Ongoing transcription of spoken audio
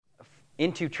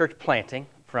into church planting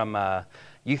from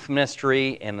youth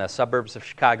ministry in the suburbs of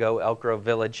Chicago, Elk Grove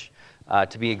Village,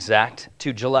 to be exact,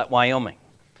 to Gillette, Wyoming.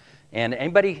 And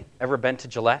anybody ever been to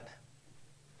Gillette?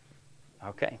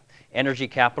 Okay. Energy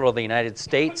capital of the United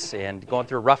States, and going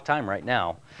through a rough time right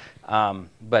now.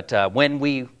 But when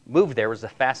we moved there, it was the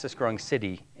fastest growing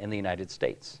city in the United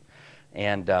States.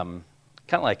 And kind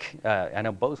of like, I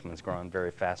know Bozeman's growing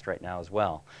very fast right now as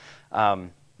well.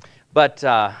 But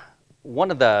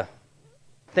one of the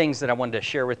things that I wanted to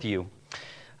share with you,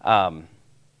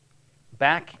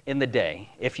 back in the day,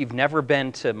 if you've never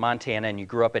been to Montana and you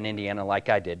grew up in Indiana like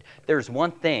I did, there's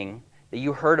one thing that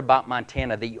you heard about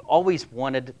Montana that you always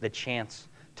wanted the chance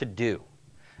to do,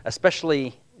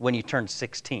 especially when you turned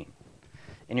 16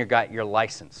 and you got your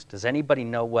license. Does anybody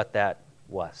know what that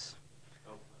was?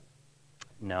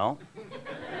 No?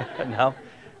 No?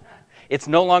 It's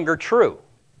no longer true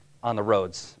on the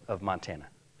roads of Montana.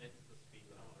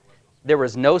 There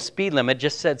was no speed limit,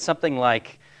 just said something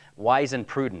like wise and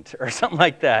prudent or something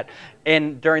like that.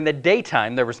 And during the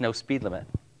daytime, there was no speed limit.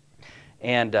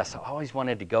 And so I always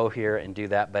wanted to go here and do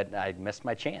that, but I missed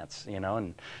my chance, you know.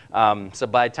 And so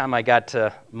by the time I got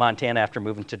to Montana after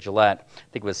moving to Gillette, I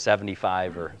think it was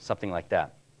 75 or something like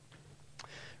that.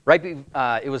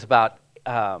 It was about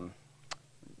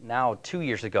now 2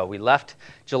 years ago, we left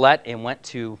Gillette and went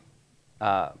to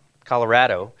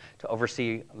Colorado to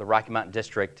oversee the Rocky Mountain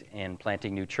District in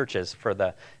planting new churches for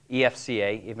the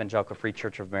EFCA, Evangelical Free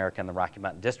Church of America, in the Rocky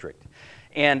Mountain District.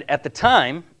 And at the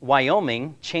time,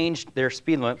 Wyoming changed their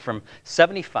speed limit from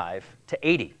 75 to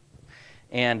 80,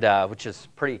 and which is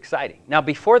pretty exciting. Now,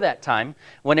 before that time,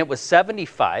 when it was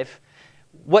 75,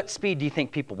 what speed do you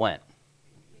think people went?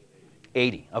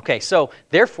 80. Okay, so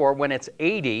therefore, when it's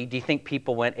 80, do you think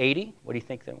people went 80? What do you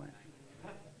think they went?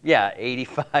 Yeah,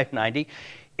 85, 90.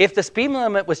 If the speed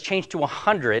limit was changed to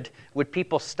 100, would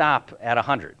people stop at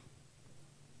 100?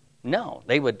 No,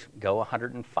 they would go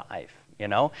 105. You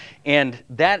know, and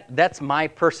that's my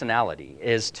personality,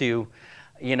 is to,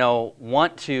 you know,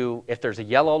 want to, if there's a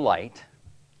yellow light,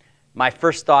 my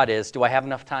first thought is, do I have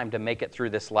enough time to make it through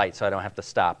this light so I don't have to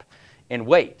stop and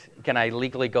wait? Can I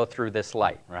legally go through this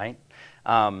light, right?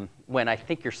 When I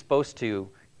think you're supposed to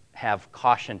have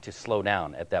caution to slow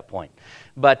down at that point.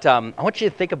 But I want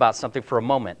you to think about something for a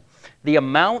moment. The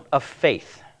amount of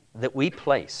faith that we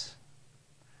place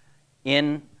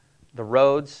in the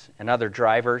roads and other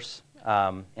drivers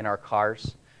in our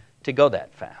cars to go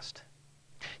that fast.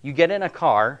 You get in a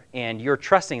car and you're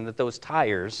trusting that those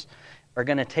tires are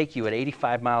going to take you at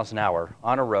 85 miles an hour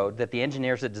on a road, that the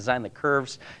engineers that designed the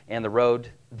curves and the road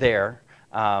there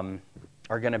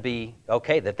are going to be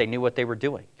okay, that they knew what they were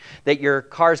doing, that your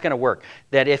car is going to work,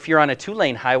 that if you're on a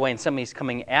 2-lane highway and somebody's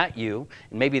coming at you,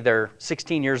 and maybe they're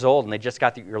 16 years old and they just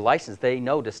got your license, they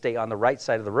know to stay on the right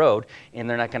side of the road and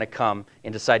they're not going to come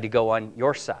and decide to go on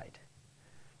your side.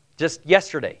 Just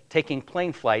yesterday, taking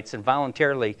plane flights and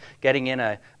voluntarily getting in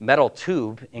a metal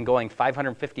tube and going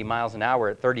 550 miles an hour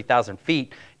at 30,000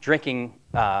 feet, drinking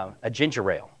a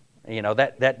ginger ale. You know,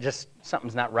 that just,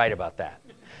 something's not right about that.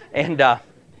 And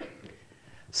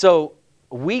so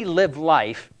we live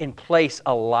life and place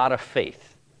a lot of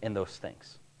faith in those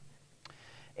things.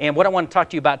 And what I want to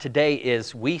talk to you about today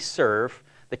is we serve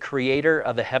the Creator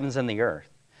of the heavens and the earth.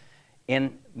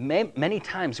 And many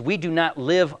times we do not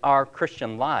live our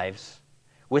Christian lives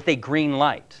with a green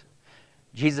light.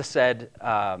 Jesus said,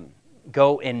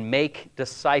 go and make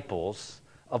disciples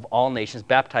of all nations,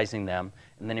 baptizing them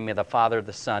in the name of the Father,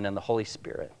 the Son, and the Holy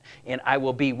Spirit. And I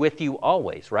will be with you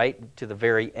always, right, to the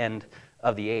very end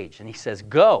of the age. And he says,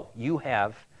 go, you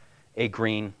have a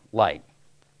green light.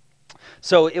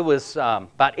 So it was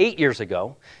about 8 years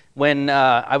ago when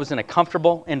I was in a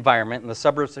comfortable environment in the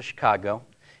suburbs of Chicago.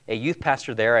 A youth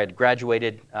pastor there. I had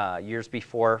graduated years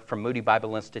before from Moody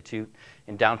Bible Institute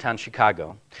in downtown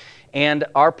Chicago. And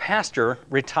our pastor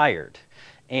retired.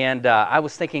 And I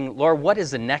was thinking, Lord, what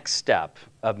is the next step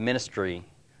of ministry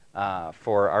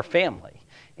for our family?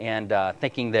 And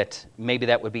thinking that maybe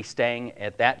that would be staying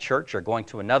at that church or going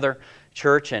to another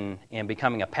church and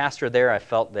becoming a pastor there. I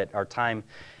felt that our time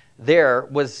there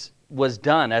was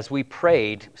done. As we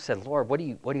prayed, said, Lord, what do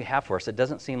you have for us? It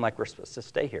doesn't seem like we're supposed to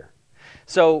stay here.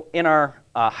 So in our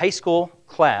high school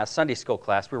class, Sunday school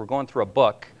class, we were going through a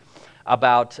book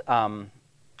about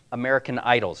American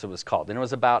Idols, it was called. And it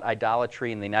was about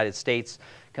idolatry in the United States,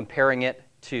 comparing it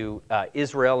to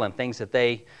Israel and things that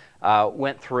they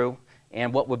went through,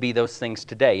 and what would be those things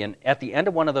today. And at the end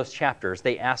of one of those chapters,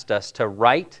 they asked us to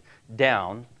write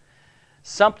down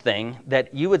something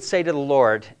that you would say to the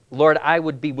Lord, Lord, I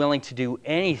would be willing to do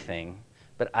anything,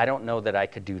 but I don't know that I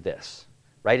could do this.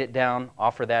 Write it down,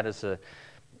 offer that as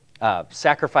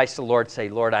sacrifice to the Lord, say,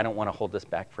 Lord, I don't want to hold this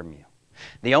back from you.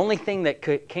 The only thing that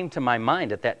came to my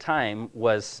mind at that time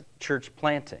was church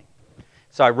planting.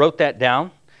 So I wrote that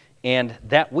down, and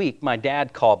that week my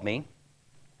dad called me,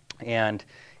 and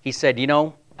he said,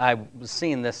 I was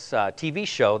seeing this TV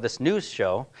show, this news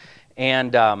show,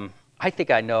 and I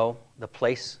think I know the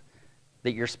place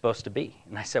that you're supposed to be.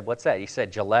 And I said, what's that? He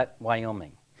said, Gillette,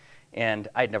 Wyoming. And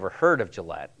I'd never heard of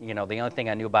Gillette. The only thing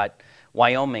I knew about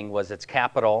Wyoming was its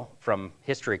capital from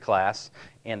history class,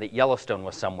 and that Yellowstone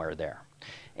was somewhere there.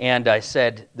 And I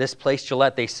said, this place,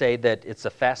 Gillette, they say that it's the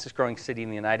fastest growing city in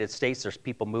the United States. There's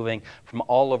people moving from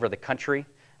all over the country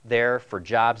there for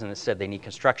jobs. And it said they need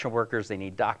construction workers, they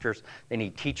need doctors, they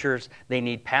need teachers, they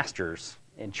need pastors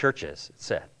in churches, it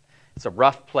said. It's a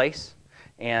rough place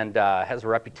and has a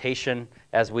reputation,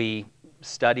 as we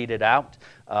studied it out,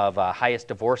 of highest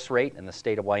divorce rate in the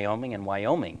state of Wyoming, and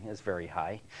Wyoming is very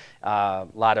high. A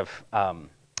lot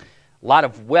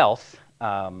of wealth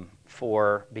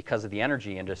because of the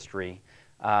energy industry,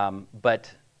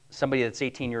 but somebody that's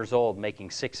 18 years old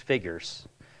making six figures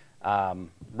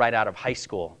right out of high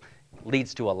school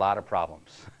leads to a lot of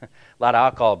problems. A lot of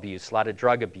alcohol abuse, a lot of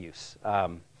drug abuse,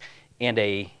 and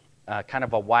a kind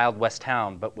of a Wild West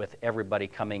town, but with everybody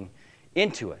coming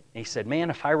into it. And he said, man,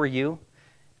 if I were you,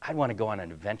 I'd want to go on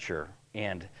an adventure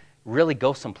and really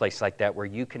go someplace like that where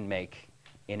you can make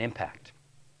an impact.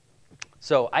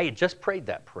 So I had just prayed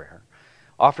that prayer,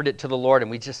 offered it to the Lord, and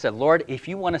we just said, Lord, if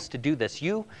you want us to do this,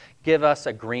 you give us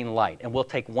a green light, and we'll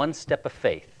take one step of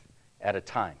faith at a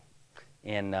time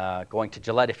in going to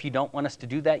Gillette. If you don't want us to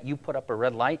do that, you put up a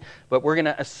red light, but we're going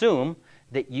to assume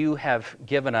that you have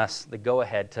given us the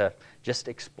go-ahead to just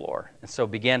explore. And so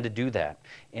began to do that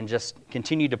and just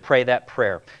continue to pray that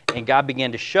prayer. And God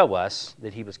began to show us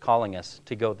that he was calling us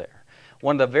to go there.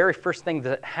 One of the very first things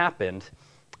that happened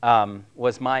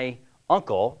was my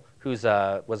uncle, who was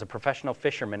a professional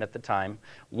fisherman at the time,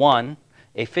 won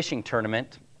a fishing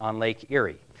tournament on Lake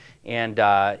Erie. And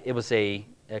it was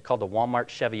called the Walmart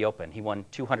Chevy Open. He won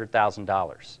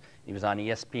 $200,000. He was on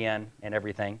ESPN and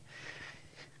everything.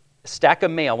 Stack of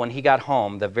mail when he got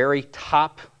home, the very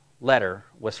top letter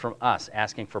was from us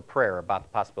asking for prayer about the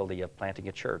possibility of planting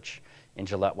a church in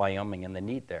Gillette, Wyoming, and the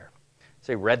need there.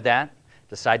 So he read that,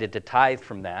 decided to tithe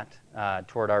from that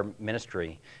toward our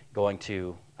ministry going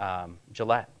to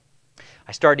Gillette.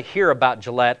 I started to hear about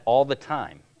Gillette all the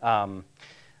time.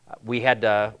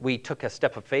 We took a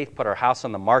step of faith, put our house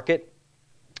on the market.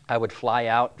 I would fly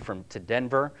out to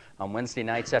Denver on Wednesday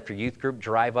nights after youth group,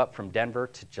 drive up from Denver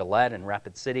to Gillette and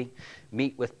Rapid City,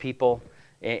 meet with people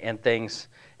and things.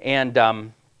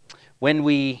 And when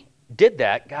we did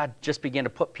that, God just began to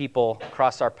put people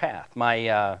across our path.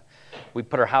 We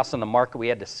put our house on the market. We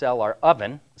had to sell our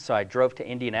oven, so I drove to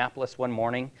Indianapolis one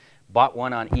morning, bought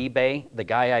one on eBay. The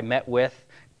guy I met with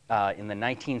in the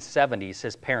 1970s,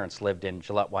 his parents lived in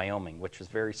Gillette, Wyoming, which was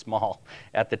very small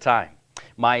at the time.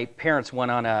 My parents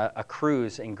went on a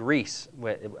cruise in Greece,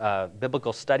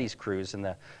 biblical studies cruise in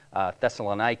the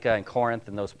Thessalonica and Corinth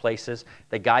and those places.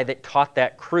 The guy that taught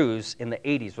that cruise in the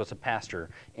 80s was a pastor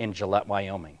in Gillette,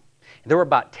 Wyoming. There were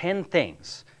about 10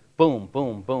 things, boom,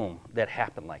 boom, boom, that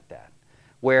happened like that,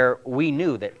 where we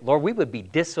knew that, Lord, we would be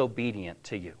disobedient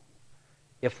to you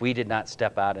if we did not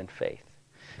step out in faith.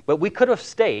 But we could have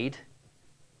stayed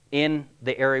in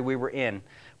the area we were in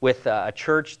with a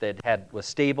church that was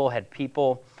stable, had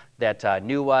people that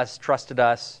knew us, trusted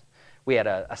us. We had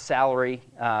a salary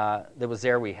that was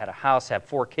there. We had a house, had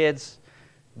 4 kids.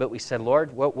 But we said,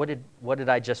 Lord, what did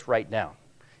I just write down?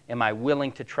 Am I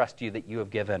willing to trust you that you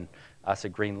have given us a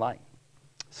green light?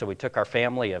 So we took our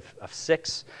family of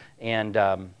 6 and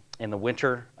in the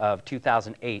winter of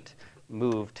 2008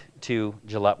 moved to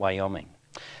Gillette, Wyoming.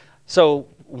 So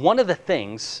one of the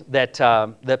things that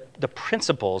the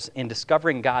principles in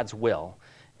discovering God's will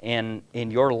in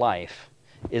your life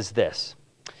is this.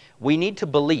 We need to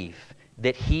believe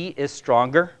that he is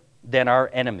stronger than our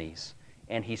enemies,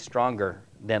 and he's stronger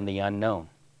than the unknown.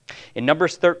 In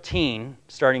Numbers 13,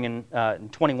 starting in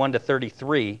 21 to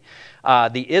 33,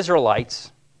 the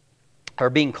Israelites are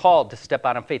being called to step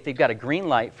out in faith. They've got a green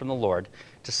light from the Lord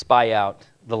to spy out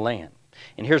the land.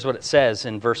 And here's what it says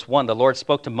in verse 1. The Lord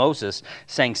spoke to Moses,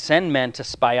 saying, send men to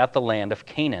spy out the land of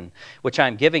Canaan, which I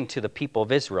am giving to the people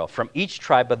of Israel. From each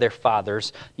tribe of their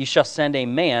fathers you shall send a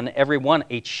man, every one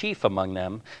a chief among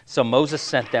them. So Moses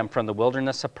sent them from the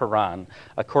wilderness of Paran,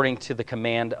 according to the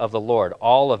command of the Lord.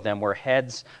 All of them were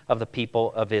heads of the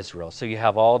people of Israel. So you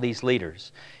have all these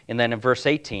leaders. And then in verse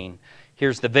 18,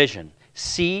 here's the vision.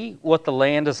 See what the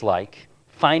land is like.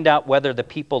 Find out whether the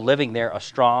people living there are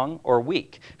strong or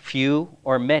weak, few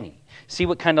or many. See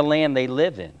what kind of land they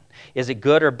live in. Is it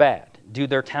good or bad? Do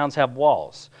their towns have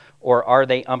walls, or are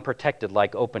they unprotected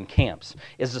like open camps?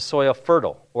 Is the soil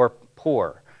fertile or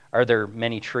poor? Are there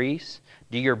many trees?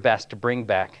 Do your best to bring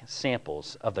back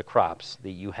samples of the crops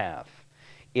that you have.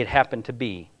 It happened to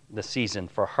be the season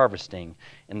for harvesting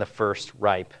in the first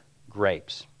ripe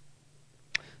grapes.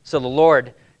 So the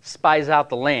Lord spies out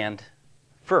the land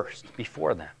first,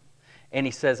 before them. And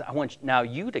he says, I want now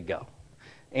you to go.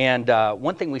 And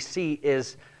one thing we see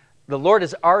is the Lord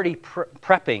is already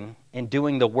prepping and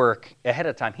doing the work ahead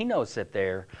of time. He knows that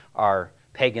there are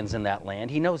pagans in that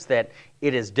land. He knows that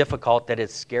it is difficult, that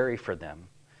it's scary for them.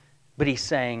 But he's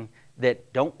saying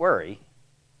that don't worry,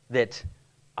 that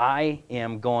I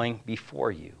am going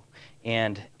before you,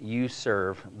 and you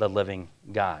serve the living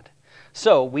God.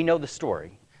 So we know the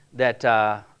story that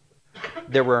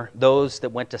there were those that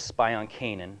went to spy on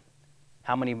Canaan.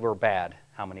 How many were bad?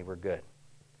 How many were good?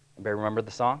 Anybody remember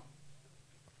the song?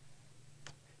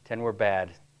 10 were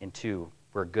bad and 2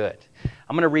 were good.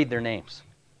 I'm going to read their names.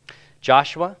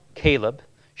 Joshua, Caleb,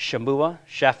 Shemua,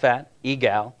 Shaphat,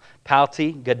 Egal,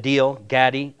 Palti, Gadil,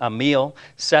 Gadi, Amiel,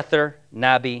 Sether,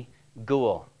 Nabi,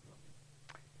 Gul.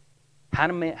 How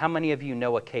many of you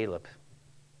know a Caleb?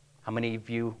 How many of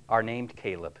you are named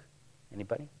Caleb?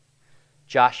 Anybody?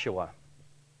 Joshua.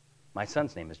 My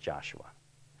son's name is Joshua.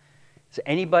 Is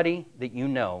anybody that you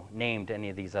know named any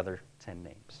of these other 10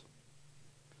 names?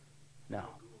 No.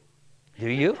 Do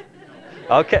you?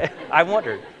 Okay, I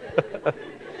wondered.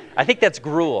 I think that's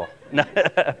Gruel.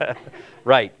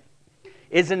 Right.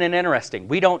 Isn't it interesting?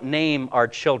 We don't name our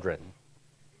children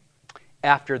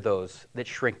after those that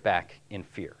shrink back in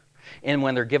fear. And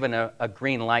when they're given a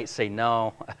green light, say,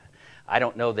 no, I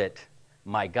don't know that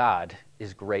my God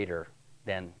is greater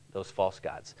than those false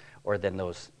gods or than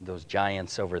those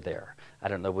giants over there. I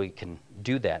don't know we can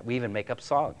do that. We even make up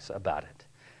songs about it.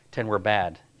 10 were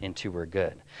bad and 2 were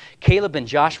good. Caleb and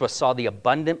Joshua saw the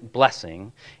abundant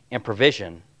blessing and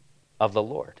provision of the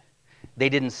Lord. They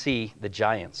didn't see the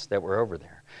giants that were over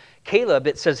there. Caleb,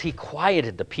 it says he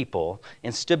quieted the people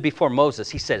and stood before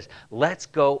Moses. He says, let's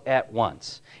go at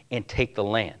once and take the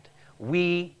land.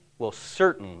 We will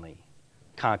certainly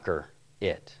conquer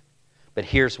it. But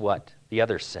here's what the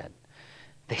others said.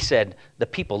 They said, the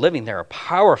people living there are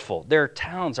powerful. Their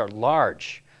towns are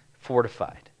large,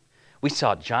 fortified. We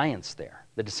saw giants there,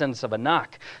 the descendants of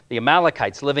Anak, the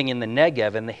Amalekites living in the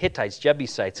Negev, and the Hittites,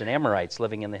 Jebusites, and Amorites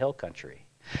living in the hill country.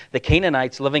 The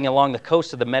Canaanites living along the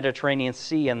coast of the Mediterranean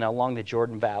Sea and along the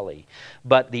Jordan Valley.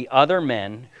 But the other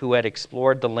men who had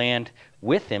explored the land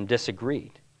with him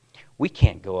disagreed. We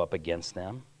can't go up against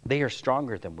them. They are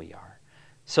stronger than we are.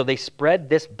 So they spread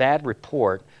this bad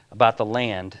report about the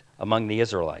land among the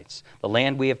Israelites. The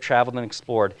land we have traveled and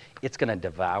explored, it's going to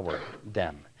devour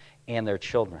them and their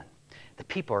children. The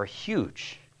people are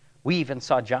huge. We even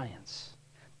saw giants,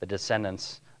 the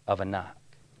descendants of Anak.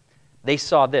 They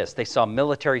saw this. They saw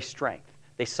military strength.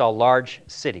 They saw large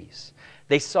cities.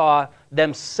 They saw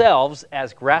themselves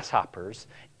as grasshoppers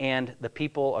and the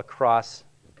people across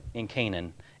in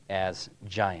Canaan as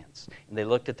giants. And they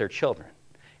looked at their children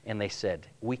and they said,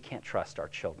 we can't trust our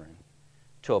children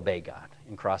to obey God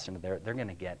and cross into there. They're going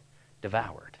to get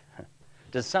devoured.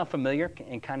 Does it sound familiar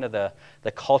in kind of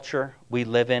the culture we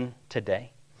live in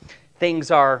today? Things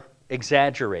are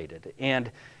exaggerated.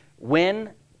 And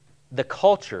when the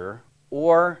culture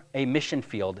or a mission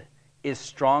field is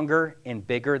stronger and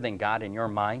bigger than God in your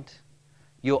mind,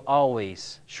 you'll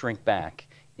always shrink back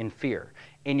in fear.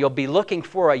 And you'll be looking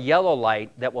for a yellow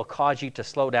light that will cause you to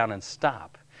slow down and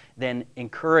stop, than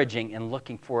encouraging and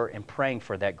looking for and praying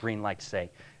for that green light to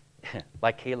say,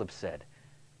 like Caleb said,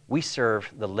 we serve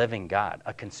the living God,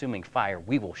 a consuming fire.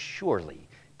 We will surely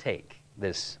take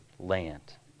this land.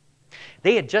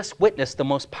 They had just witnessed the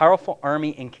most powerful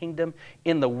army and kingdom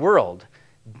in the world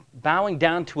bowing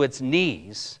down to its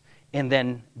knees and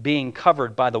then being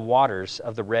covered by the waters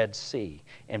of the Red Sea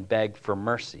and begged for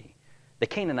mercy. The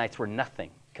Canaanites were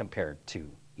nothing compared to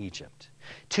Egypt.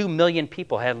 2 million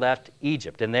people had left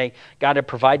Egypt, and God had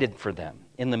provided for them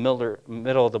in the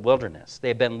middle of the wilderness. They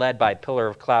had been led by a pillar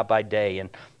of cloud by day and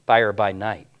fire by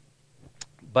night.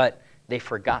 But they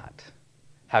forgot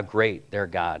how great their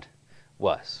God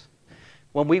was.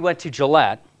 When we went to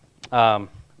Gillette, let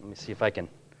me see if I can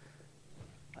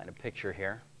find a picture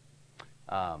here.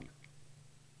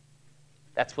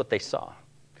 That's what they saw.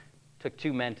 Took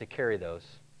 2 men to carry those.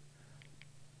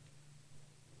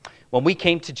 When we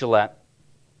came to Gillette,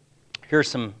 here's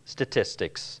some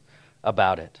statistics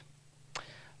about it.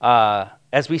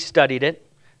 As we studied it,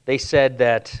 they said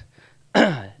that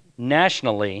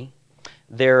nationally,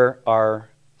 there are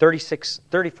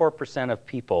 34% of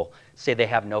people say they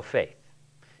have no faith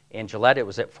In Gillette, it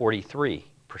was at 43%.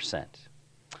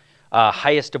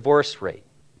 Highest divorce rate,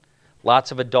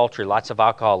 lots of adultery, lots of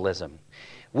alcoholism.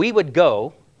 We would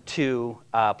go to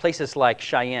places like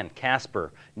Cheyenne,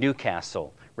 Casper,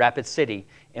 Newcastle, Rapid City,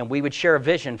 and we would share a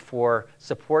vision for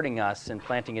supporting us in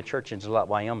planting a church in Gillette,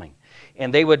 Wyoming.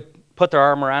 And they would put their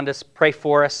arm around us, pray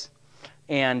for us,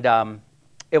 and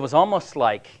it was almost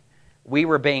like we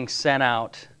were being sent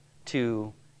out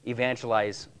to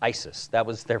evangelize ISIS. That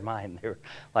was their mind. They were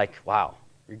like, wow,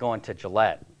 you're going to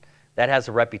Gillette. That has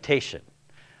a reputation.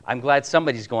 I'm glad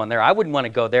somebody's going there. I wouldn't want to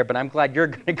go there, but I'm glad you're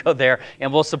going to go there,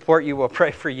 and we'll support you, we'll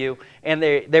pray for you. And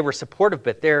they were supportive,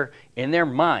 but they're in their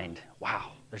mind,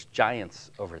 wow, there's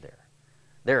giants over there.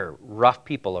 There are rough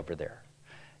people over there.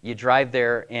 You drive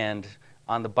there, and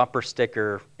on the bumper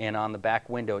sticker and on the back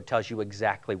window, it tells you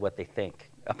exactly what they think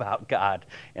about God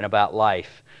and about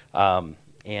life.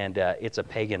 It's a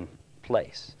pagan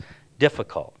place.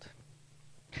 Difficult.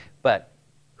 But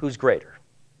who's greater?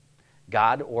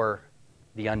 God or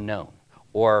the unknown?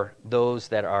 Or those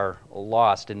that are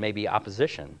lost and maybe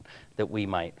opposition that we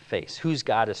might face? Whose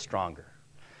God is stronger?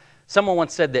 Someone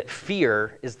once said that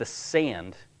fear is the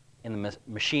sand in the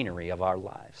machinery of our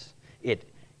lives.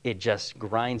 It just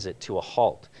grinds it to a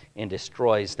halt and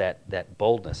destroys that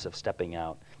boldness of stepping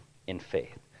out in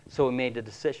faith. So we made the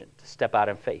decision to step out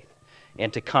in faith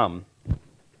and to come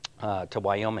to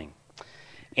Wyoming.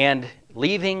 And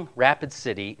leaving Rapid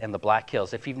City and the Black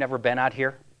Hills, if you've never been out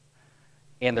here,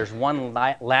 and there's one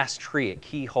last tree at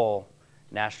Keyhole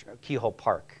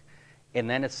Park, and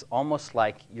then it's almost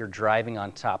like you're driving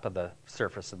on top of the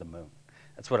surface of the moon.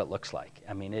 That's what it looks like.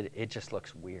 I mean, it just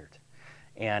looks weird.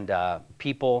 And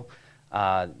people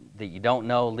that you don't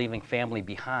know leaving family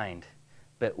behind,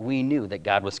 but we knew that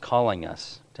God was calling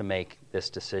us to make this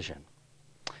decision.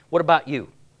 What about you?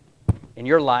 In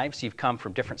your lives, you've come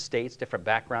from different states, different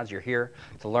backgrounds. You're here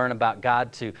to learn about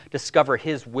God, to discover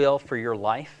His will for your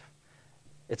life.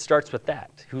 It starts with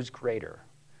that. Who's greater,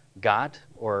 God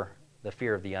or the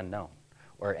fear of the unknown,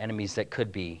 or enemies that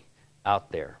could be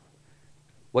out there?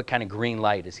 What kind of green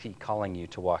light is He calling you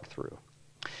to walk through?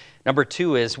 Number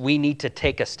 2 is we need to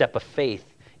take a step of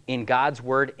faith in God's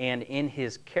word and in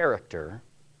His character,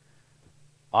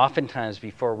 oftentimes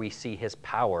before we see His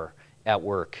power at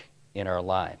work in our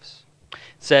lives. It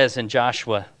says in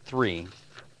Joshua 3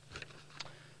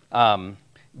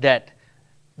 that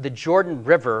the Jordan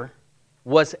River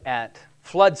was at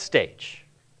flood stage.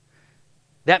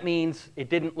 That means it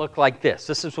didn't look like this.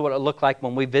 This is what it looked like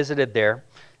when we visited there,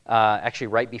 actually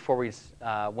right before we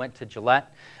went to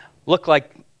Gillette. Looked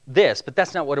like this, but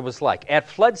that's not what it was like. At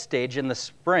flood stage in the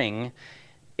spring,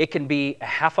 it can be a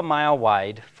half a mile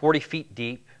wide, 40 feet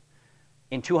deep.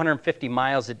 In 250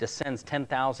 miles, it descends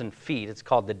 10,000 feet. It's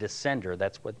called the descender.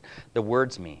 That's what the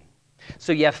words mean.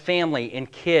 So you have family and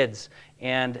kids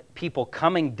and people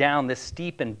coming down this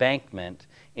steep embankment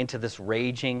into this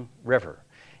raging river.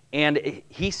 And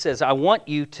he says, I want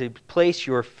you to place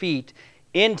your feet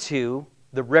into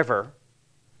the river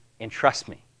and trust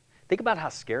me. Think about how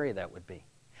scary that would be.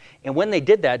 And when they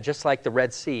did that, just like the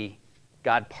Red Sea,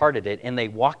 God parted it, and they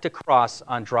walked across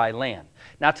on dry land.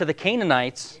 Now, to the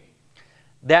Canaanites,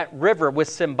 that river was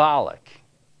symbolic.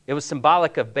 It was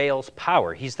symbolic of Baal's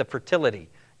power. He's the fertility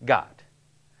god.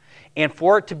 And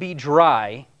for it to be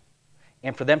dry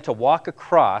and for them to walk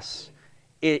across,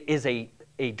 it is a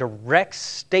direct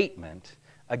statement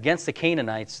against the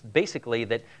Canaanites, basically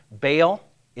that Baal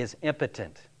is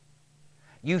impotent.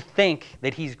 You think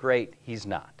that he's great, he's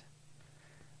not.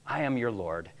 I am your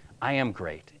Lord, I am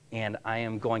great, and I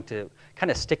am going to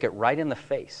kind of stick it right in the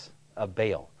face of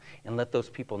Baal and let those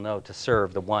people know to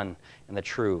serve the one and the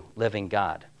true living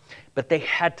God. But they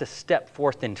had to step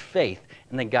forth in faith,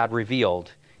 and then God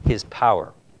revealed His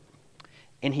power.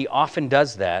 And He often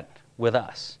does that with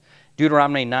us.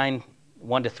 Deuteronomy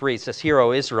 9:1-3 says, Hear,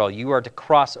 O Israel, you are to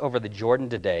cross over the Jordan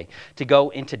today to go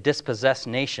into dispossessed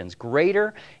nations,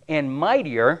 greater and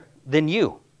mightier than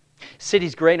you.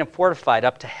 Cities great and fortified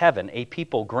up to heaven, a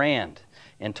people grand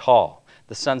and tall.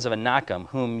 The sons of Anakim,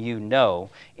 whom you know,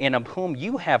 and of whom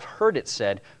you have heard it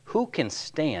said, who can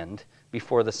stand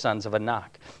before the sons of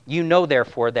Anak? You know,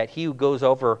 therefore, that he who goes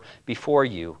over before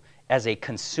you as a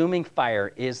consuming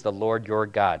fire is the Lord your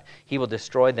God. He will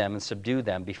destroy them and subdue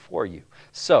them before you.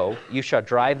 So you shall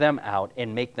drive them out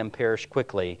and make them perish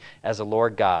quickly, as the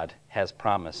Lord God has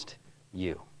promised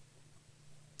you.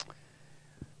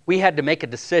 We had to make a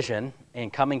decision in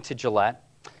coming to Gillette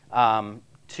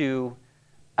to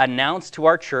announce to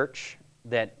our church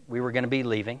that we were going to be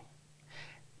leaving,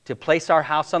 to place our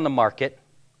house on the market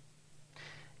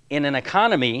in an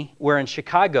economy where in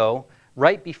Chicago,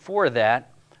 right before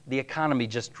that, the economy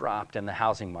just dropped in the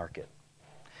housing market.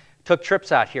 Took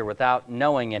trips out here without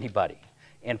knowing anybody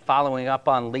and following up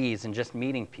on leads and just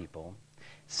meeting people.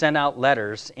 Sent out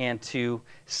letters and to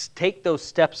take those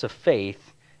steps of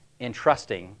faith in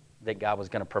trusting that God was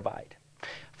going to provide.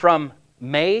 From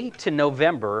May to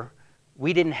November,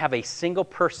 we didn't have a single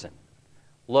person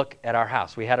look at our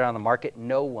house. We had it on the market.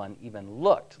 No one even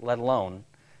looked, let alone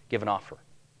give an offer.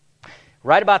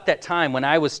 Right about that time when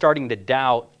I was starting to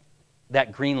doubt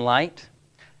that green light,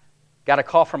 got a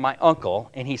call from my uncle,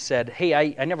 and he said,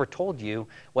 hey, I never told you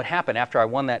what happened after I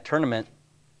won that tournament.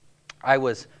 I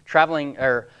was traveling,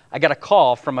 or I got a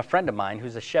call from a friend of mine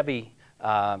who's a Chevy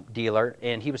dealer,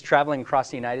 and he was traveling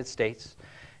across the United States,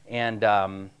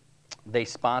 and they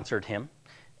sponsored him.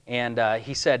 And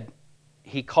he said,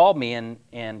 he called me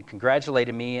and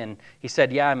congratulated me, and he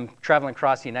said, yeah, I'm traveling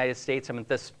across the United States. I'm at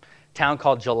this town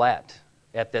called Gillette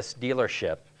at this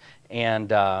dealership. And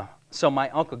so my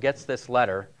uncle gets this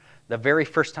letter the very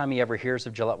first time he ever hears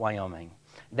of Gillette, Wyoming.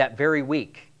 That very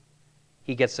week,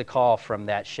 he gets a call from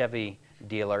that Chevy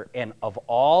dealer, and of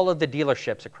all of the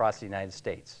dealerships across the United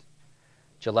States,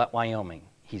 Gillette, Wyoming,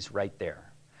 he's right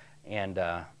there. And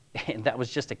that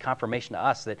was just a confirmation to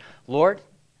us that, Lord,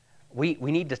 we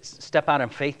need to step out in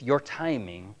faith. Your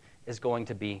timing is going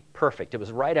to be perfect. It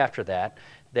was right after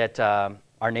that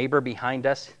our neighbor behind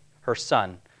us, her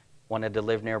son, wanted to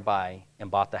live nearby and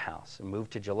bought the house and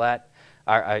moved to Gillette.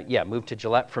 Moved to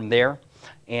Gillette from there.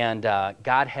 And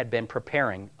God had been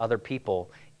preparing other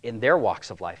people in their walks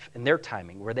of life, in their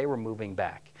timing, where they were moving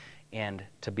back, and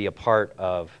to be a part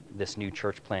of this new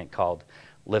church plant called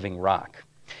Living Rock.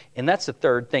 And that's the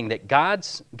third thing, that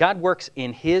God works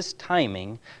in His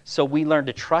timing, so we learn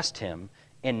to trust Him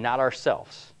and not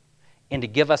ourselves, and to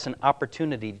give us an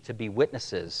opportunity to be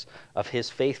witnesses of His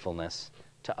faithfulness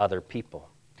to other people.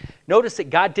 Notice that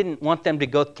God didn't want them to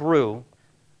go through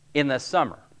in the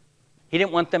summer. He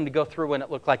didn't want them to go through when it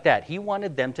looked like that. He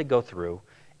wanted them to go through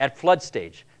at flood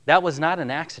stage. That was not an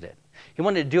accident. He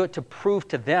wanted to do it to prove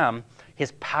to them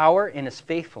His power and His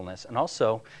faithfulness, and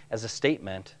also as a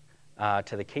statement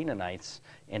to the Canaanites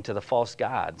and to the false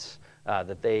gods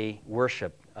that they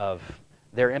worshiped of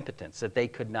their impotence, that they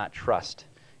could not trust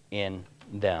in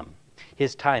them.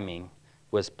 His timing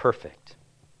was perfect.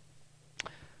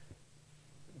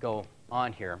 Go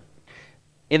on here.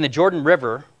 In the Jordan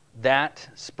River that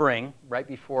spring, right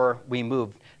before we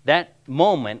moved, that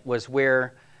moment was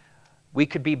where we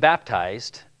could be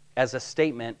baptized as a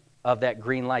statement of that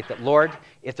green light, that, Lord,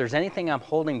 if there's anything I'm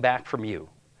holding back from you,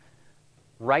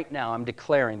 right now I'm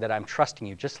declaring that I'm trusting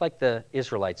you, just like the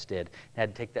Israelites did, and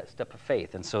had to take that step of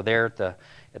faith. And so there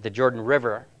at the Jordan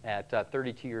River at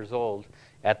 32 years old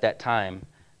at that time,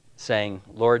 saying,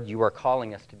 Lord, you are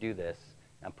calling us to do this.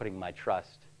 I'm putting my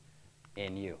trust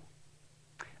in you.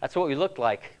 That's what we looked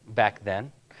like back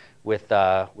then with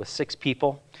 6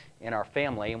 people in our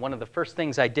family. And one of the first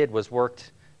things I did was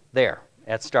worked there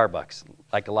at Starbucks,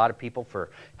 like a lot of people, for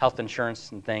health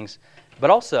insurance and things. But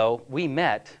also, we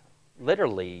met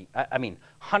literally,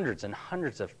 hundreds and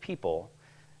hundreds of people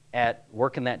at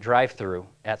working that drive-through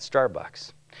at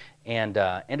Starbucks, and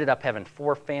ended up having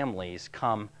 4 families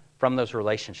come from those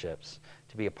relationships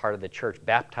to be a part of the church.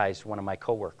 Baptized one of my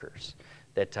coworkers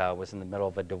that was in the middle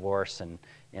of a divorce and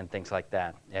things like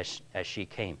that as she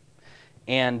came.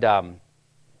 And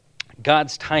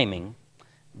God's timing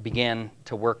began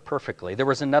to work perfectly. There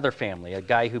was another family, a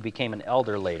guy who became an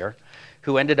elder later,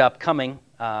 who ended up coming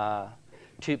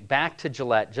back to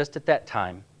Gillette just at that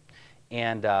time,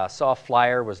 and saw a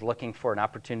flyer, was looking for an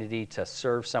opportunity to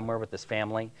serve somewhere with his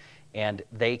family, and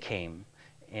they came.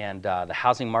 And the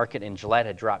housing market in Gillette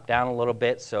had dropped down a little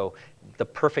bit, so the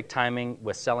perfect timing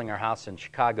with selling our house in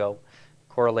Chicago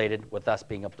correlated with us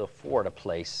being able to afford a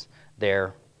place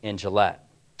there in Gillette.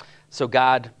 So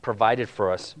God provided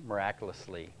for us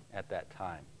miraculously at that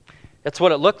time. That's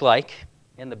what it looked like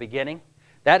in the beginning.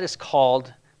 That is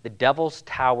called the Devil's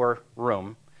Tower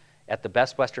Room at the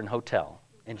Best Western Hotel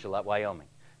in Gillette, Wyoming.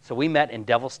 So we met in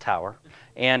Devil's Tower,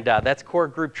 and that's core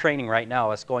group training right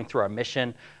now, us going through our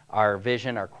mission, our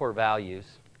vision, our core values.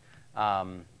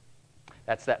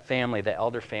 That's that family, the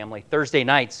elder family. Thursday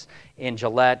nights in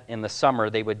Gillette in the summer,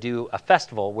 they would do a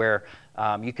festival where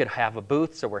you could have a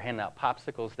booth, so we're handing out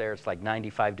popsicles there. It's like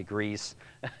 95 degrees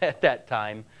at that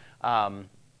time.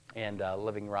 And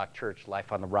Living Rock Church,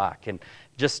 Life on the Rock. And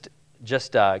just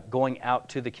going out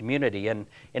to the community. And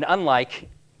unlike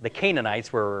the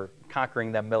Canaanites, where we're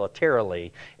conquering them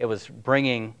militarily, it was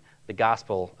bringing the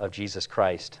gospel of Jesus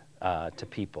Christ to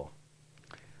people.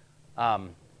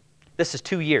 This is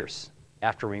 2 years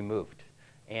after we moved.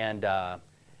 And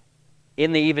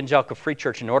in the Evangelical Free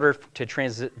Church, in order to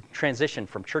transition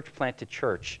from church plant to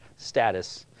church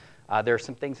status, there are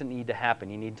some things that need to happen.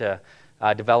 You need to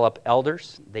develop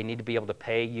elders. They need to be able to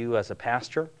pay you as a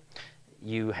pastor.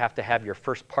 You have to have your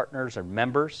first partners or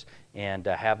members and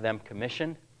have them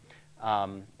commissioned,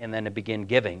 and then to begin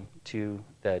giving to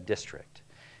the district.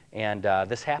 And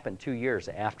this happened 2 years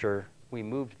after we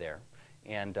moved there.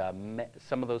 And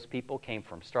some of those people came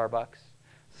from Starbucks.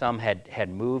 Some had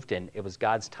moved, and it was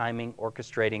God's timing,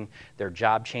 orchestrating their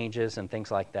job changes and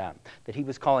things like that, that he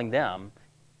was calling them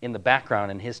in the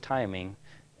background in his timing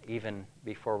even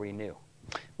before we knew.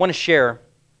 I want to share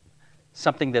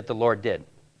something that the Lord did.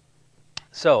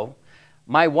 So,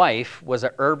 my wife was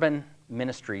an urban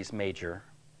ministries major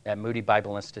at Moody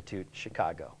Bible Institute,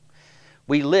 Chicago.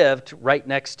 We lived right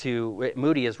next to,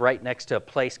 Moody is right next to a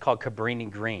place called Cabrini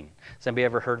Green. Has anybody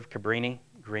ever heard of Cabrini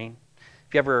Green?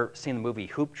 If you ever seen the movie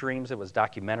Hoop Dreams, it was a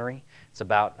documentary. It's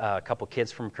about a couple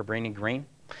kids from Cabrini Green.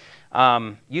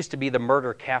 Used to be the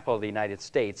murder capital of the United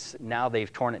States. Now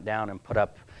they've torn it down and put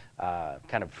up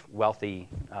kind of wealthy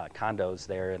condos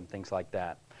there and things like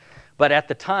that. But at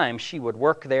the time, she would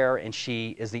work there, and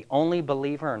she is the only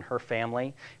believer in her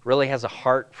family, really has a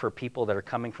heart for people that are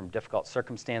coming from difficult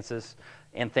circumstances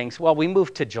and things. Well, we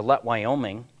moved to Gillette,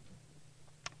 Wyoming,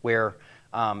 where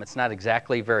it's not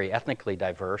exactly very ethnically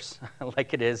diverse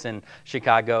like it is in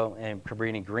Chicago and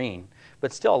Cabrini Green,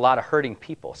 but still a lot of hurting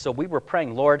people. So we were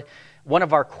praying, Lord, one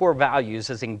of our core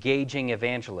values is engaging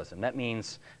evangelism. That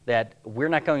means that we're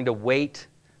not going to wait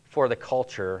for the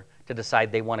culture to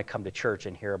decide they want to come to church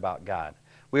and hear about God.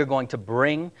 We are going to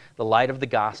bring the light of the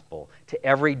gospel to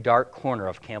every dark corner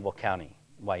of Campbell County,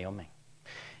 Wyoming.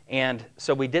 And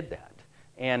so we did that.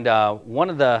 And one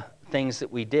of the things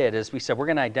that we did is we said we're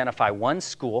going to identify one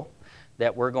school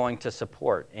that we're going to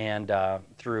support, and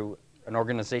through an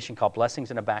organization called Blessings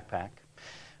in a Backpack,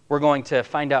 we're going to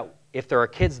find out if there are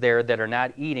kids there that are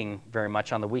not eating very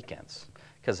much on the weekends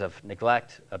because of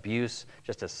neglect, abuse,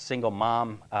 just a single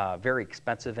mom, very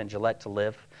expensive in Gillette to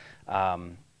live,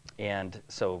 and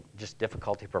so just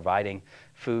difficulty providing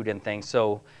food and things.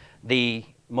 So the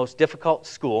most difficult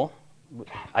school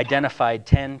identified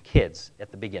 10 kids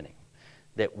at the beginning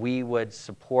that we would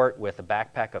support with a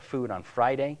backpack of food on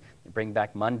Friday and bring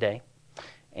back Monday.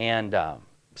 And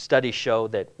studies show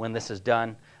that when this is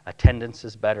done, attendance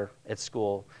is better at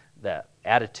school, the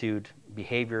attitude,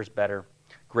 behavior is better,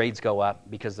 grades go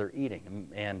up because they're eating.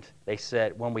 And they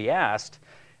said, when we asked,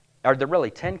 are there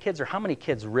really 10 kids, or how many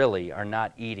kids really are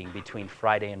not eating between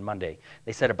Friday and Monday?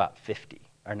 They said about 50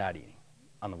 are not eating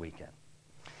on the weekend.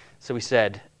 So we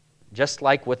said, just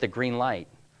like with the green light,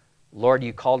 Lord,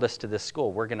 you called us to this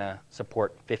school. We're going to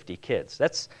support 50 kids.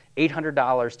 That's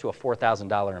 $800 to a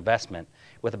 $4,000 investment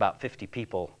with about 50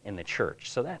 people in the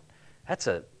church. So that's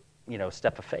a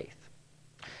step of faith.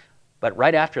 But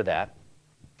right after that,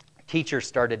 teachers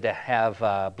started to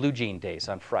have Blue Jean Days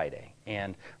on Friday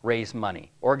and raise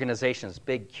money. Organizations,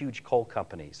 big, huge coal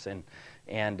companies,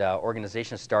 and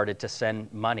organizations started to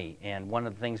send money. And one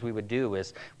of the things we would do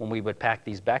is when we would pack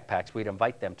these backpacks, we'd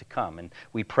invite them to come, and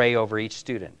we'd pray over each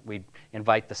student. We'd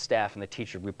invite the staff and the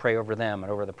teacher. We'd pray over them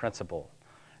and over the principal,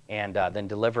 and then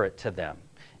deliver it to them.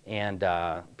 And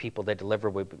people that deliver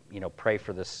would pray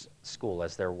for this school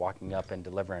as they're walking up and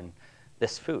delivering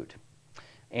this food.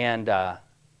 And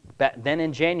then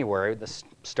in January, this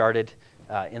started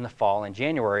in the fall. In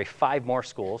January, 5 more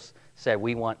schools said,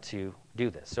 we want to do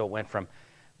this. So it went from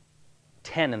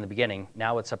 10 in the beginning,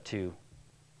 now it's up to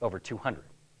over 200.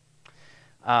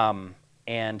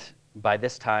 And by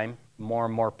this time, more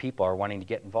and more people are wanting to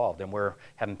get involved, and we're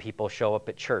having people show up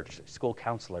at church, school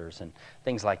counselors and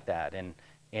things like that. And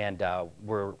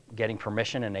we're getting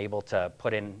permission and able to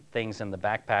put in things in the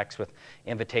backpacks with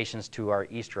invitations to our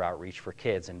Easter outreach for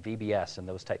kids and VBS and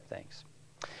those type things.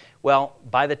 Well,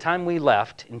 by the time we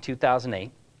left in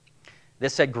 2008,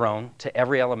 this had grown to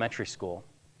every elementary school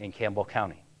in Campbell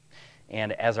County.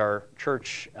 And as our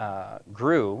church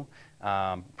grew,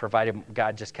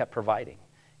 God just kept providing.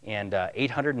 And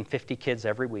 850 kids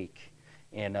every week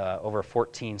in over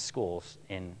 14 schools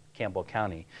in Campbell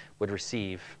County would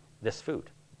receive this food.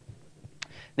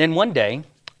 Then one day,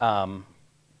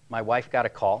 my wife got a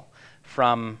call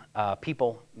from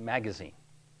People magazine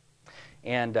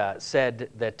and said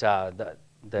that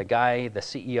the guy, the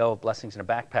CEO of Blessings in a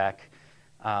Backpack,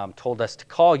 told us to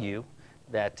call you,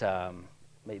 that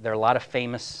there are a lot of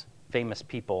famous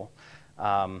people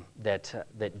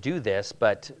that do this,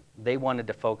 but they wanted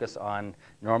to focus on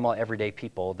normal, everyday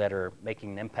people that are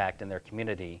making an impact in their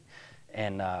community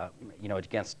and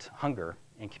against hunger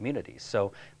in communities.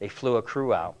 So they flew a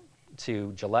crew out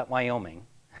to Gillette, Wyoming,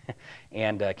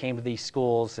 and came to these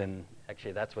schools and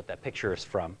Actually, that's what that picture is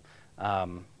from,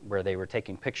 where they were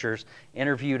taking pictures,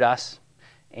 interviewed us,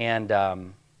 and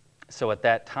so at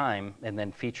that time, and then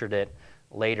featured it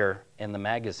later in the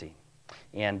magazine.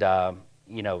 And, and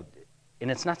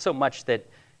it's not so much that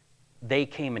they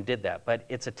came and did that, but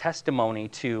it's a testimony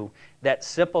to that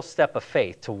simple step of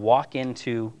faith to walk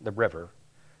into the river.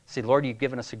 Say, Lord, you've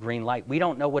given us a green light. We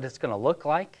don't know what it's going to look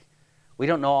like. We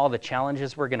don't know all the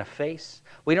challenges we're going to face.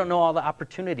 We don't know all the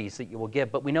opportunities that you will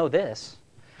give, but we know this,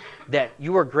 that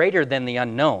you are greater than the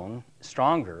unknown,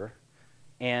 stronger,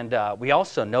 and we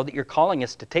also know that you're calling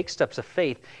us to take steps of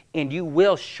faith, and you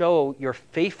will show your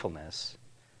faithfulness.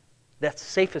 That's the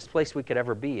safest place we could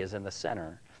ever be, is in the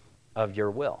center of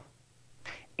your will.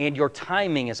 And your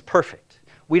timing is perfect.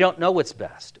 We don't know what's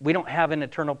best. We don't have an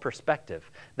eternal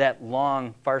perspective, that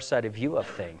long, far-sighted view of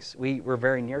things. We're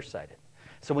very nearsighted.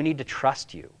 So we need to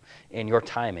trust you in your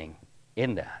timing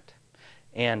in that.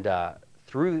 And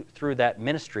through that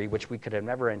ministry, which we could have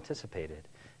never anticipated,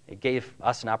 it gave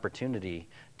us an opportunity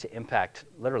to impact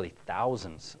literally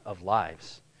thousands of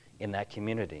lives in that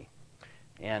community.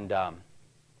 And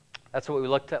that's what we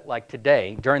looked at like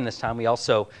today. During this time, we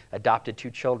also adopted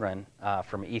 2 children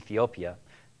from Ethiopia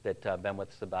that have been with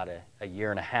us about a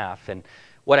year and a half. And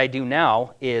what I do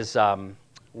now is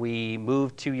we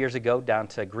moved 2 years ago down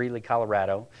to Greeley,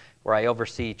 Colorado, where I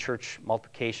oversee church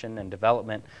multiplication and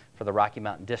development for the Rocky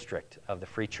Mountain District of the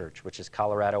Free Church, which is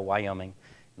Colorado, Wyoming,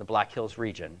 and the Black Hills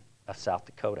region of South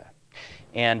Dakota.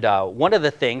 And one of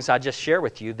the things I'll just share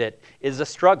with you that is a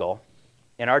struggle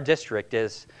in our district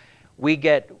is we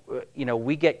get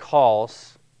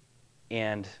calls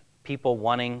and people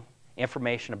wanting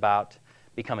information about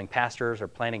becoming pastors or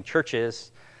planting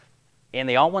churches, and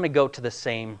they all want to go to the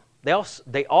same.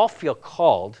 They all feel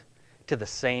called to the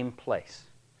same place,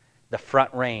 the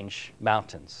Front Range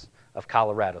Mountains of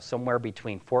Colorado, somewhere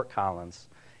between Fort Collins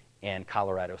and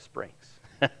Colorado Springs.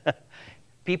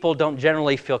 People don't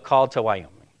generally feel called to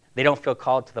Wyoming. They don't feel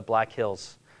called to the Black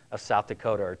Hills of South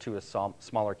Dakota or to a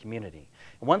smaller community.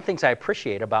 And one of the things I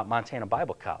appreciate about Montana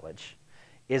Bible College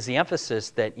is the emphasis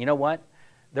that, you know what,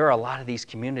 there are a lot of these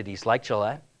communities like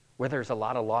Gillette where there's a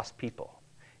lot of lost people.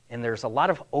 And there's a lot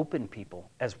of open people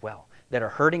as well that are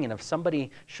hurting. And if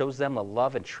somebody shows them the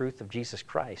love and truth of Jesus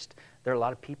Christ, there are a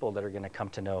lot of people that are going to come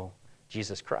to know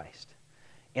Jesus Christ.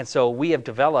 And so we have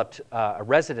developed a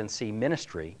residency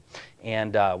ministry,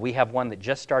 and we have one that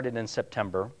just started in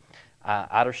September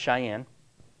out of Cheyenne.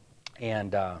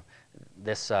 And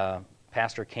this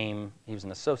pastor came, he was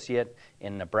an associate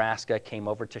in Nebraska, came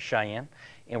over to Cheyenne.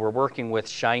 And we're working with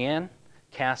Cheyenne,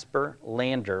 Casper,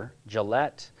 Lander,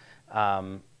 Gillette,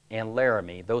 and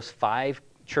Laramie. Those 5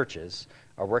 churches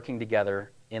are working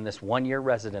together in this 1-year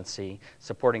residency,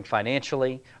 supporting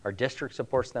financially. Our district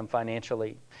supports them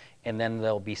financially. And then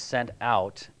they'll be sent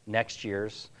out next year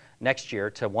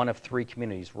to one of 3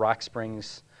 communities, Rock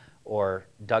Springs or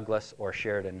Douglas or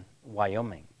Sheridan,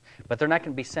 Wyoming. But they're not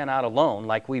going to be sent out alone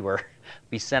like we were.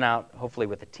 Be sent out hopefully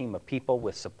with a team of people,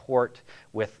 with support,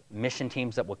 with mission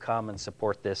teams that will come and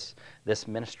support this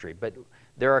ministry. But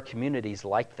there are communities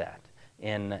like that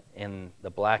in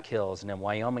the Black Hills and in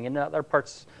Wyoming and other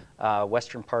parts,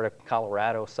 western part of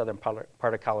Colorado, southern part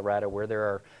of Colorado, where there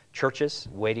are churches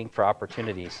waiting for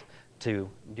opportunities to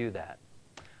do that.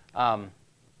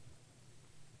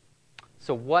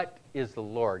 So what is the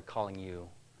Lord calling you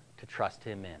to trust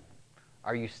Him in?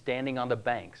 Are you standing on the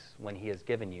banks when He has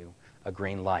given you a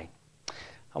green light?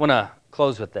 I want to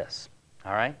close with this,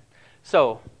 all right?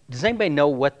 So does anybody know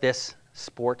what this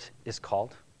sport is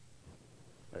called?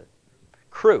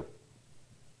 Crew.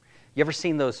 You ever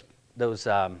seen those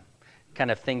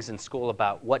kind of things in school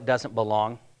about what doesn't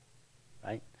belong,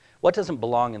 right? What doesn't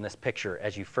belong in this picture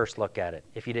as you first look at it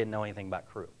if you didn't know anything about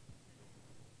crew?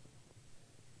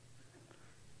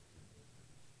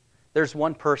 There's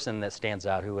one person that stands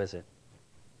out. Who is it?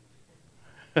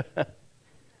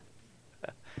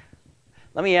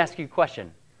 Let me ask you a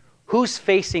question. Who's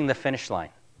facing the finish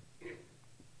line?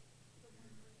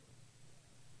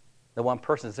 The one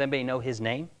person. Does anybody know his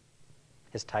name?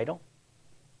 His title?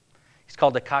 He's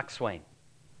called the coxswain.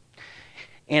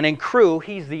 And in crew,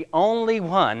 he's the only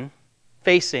one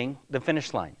facing the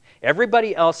finish line.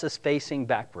 Everybody else is facing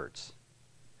backwards.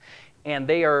 And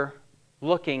they are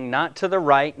looking not to the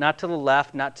right, not to the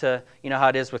left, not to, you know how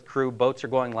it is with crew, boats are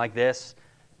going like this,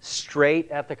 straight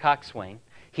at the coxswain.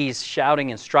 He's shouting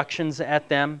instructions at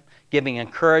them, giving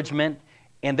encouragement,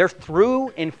 and they're through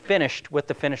and finished with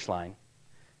the finish line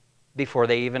before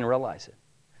they even realize it,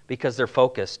 because they're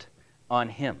focused on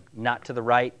Him, not to the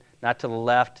right, not to the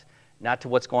left, not to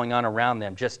what's going on around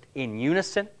them, just in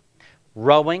unison,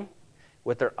 rowing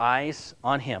with their eyes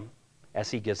on Him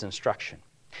as he gives instruction.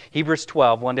 Hebrews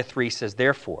 12, 1-3 says,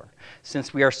 "Therefore,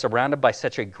 since we are surrounded by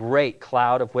such a great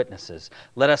cloud of witnesses,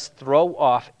 let us throw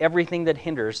off everything that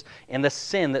hinders and the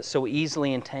sin that so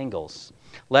easily entangles.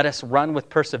 Let us run with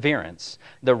perseverance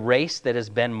the race that has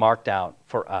been marked out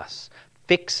for us,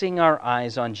 fixing our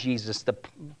eyes on Jesus, the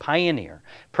pioneer,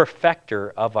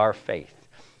 perfecter of our faith.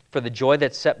 For the joy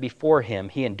that's set before him,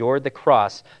 he endured the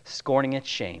cross, scorning its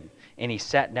shame, and he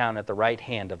sat down at the right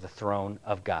hand of the throne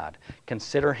of God.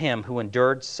 Consider him who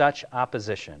endured such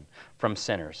opposition from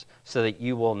sinners, so that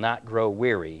you will not grow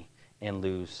weary and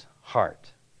lose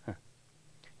heart."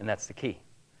 And that's the key.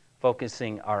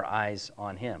 Focusing our eyes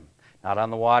on him. Not on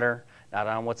the water, not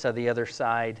on what's on the other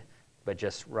side, but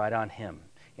just right on him.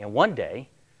 And one day,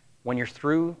 when you're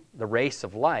through the race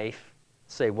of life,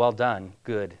 say, "Well done,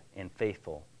 good and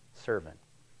faithful servant."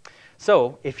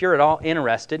 So, if you're at all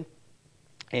interested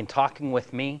in talking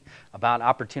with me about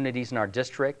opportunities in our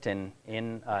district and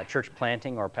in church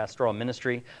planting or pastoral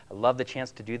ministry, I love the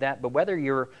chance to do that. But whether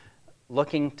you're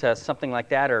looking to something like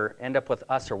that or end up with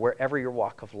us or wherever your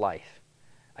walk of life,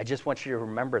 I just want you to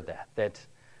remember that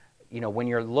when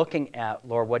you're looking at,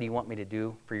 "Lord, what do you want me to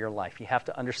do for your life?" you have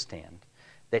to understand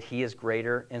that he is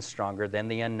greater and stronger than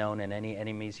the unknown and any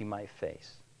enemies you might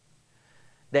face.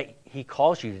 That he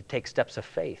calls you to take steps of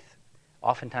faith,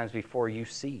 oftentimes before you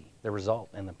see the result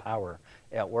and the power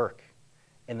at work.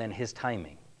 And then his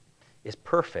timing is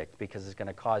perfect because it's going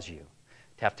to cause you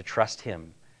to have to trust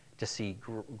him to see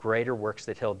greater works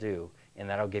that he'll do, and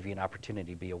that'll give you an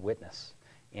opportunity to be a witness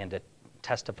and to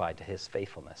testify to his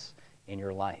faithfulness in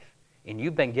your life. And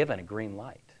you've been given a green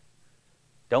light.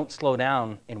 Don't slow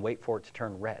down and wait for it to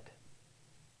turn red.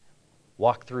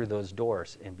 Walk through those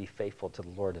doors and be faithful to the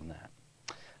Lord in that.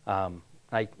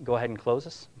 I go ahead and close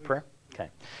this in prayer? Okay.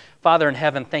 Father in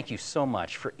heaven, thank you so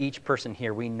much for each person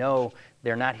here. We know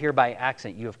they're not here by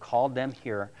accident. You have called them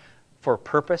here for a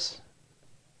purpose,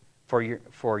 for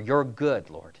your good,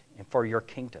 Lord, and for your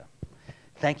kingdom.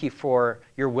 Thank you for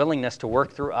your willingness to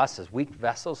work through us as weak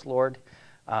vessels, Lord.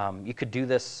 You could do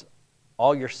this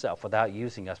all yourself without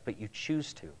using us, but you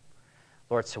choose to,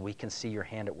 Lord, so we can see your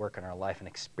hand at work in our life and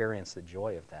experience the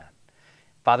joy of that.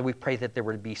 Father, we pray that there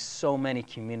would be so many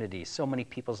communities, so many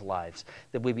people's lives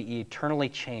that would be eternally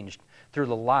changed through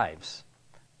the lives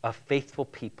of faithful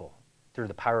people through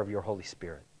the power of your Holy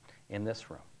Spirit in this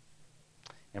room.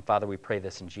 And Father, we pray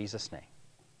this in Jesus' name.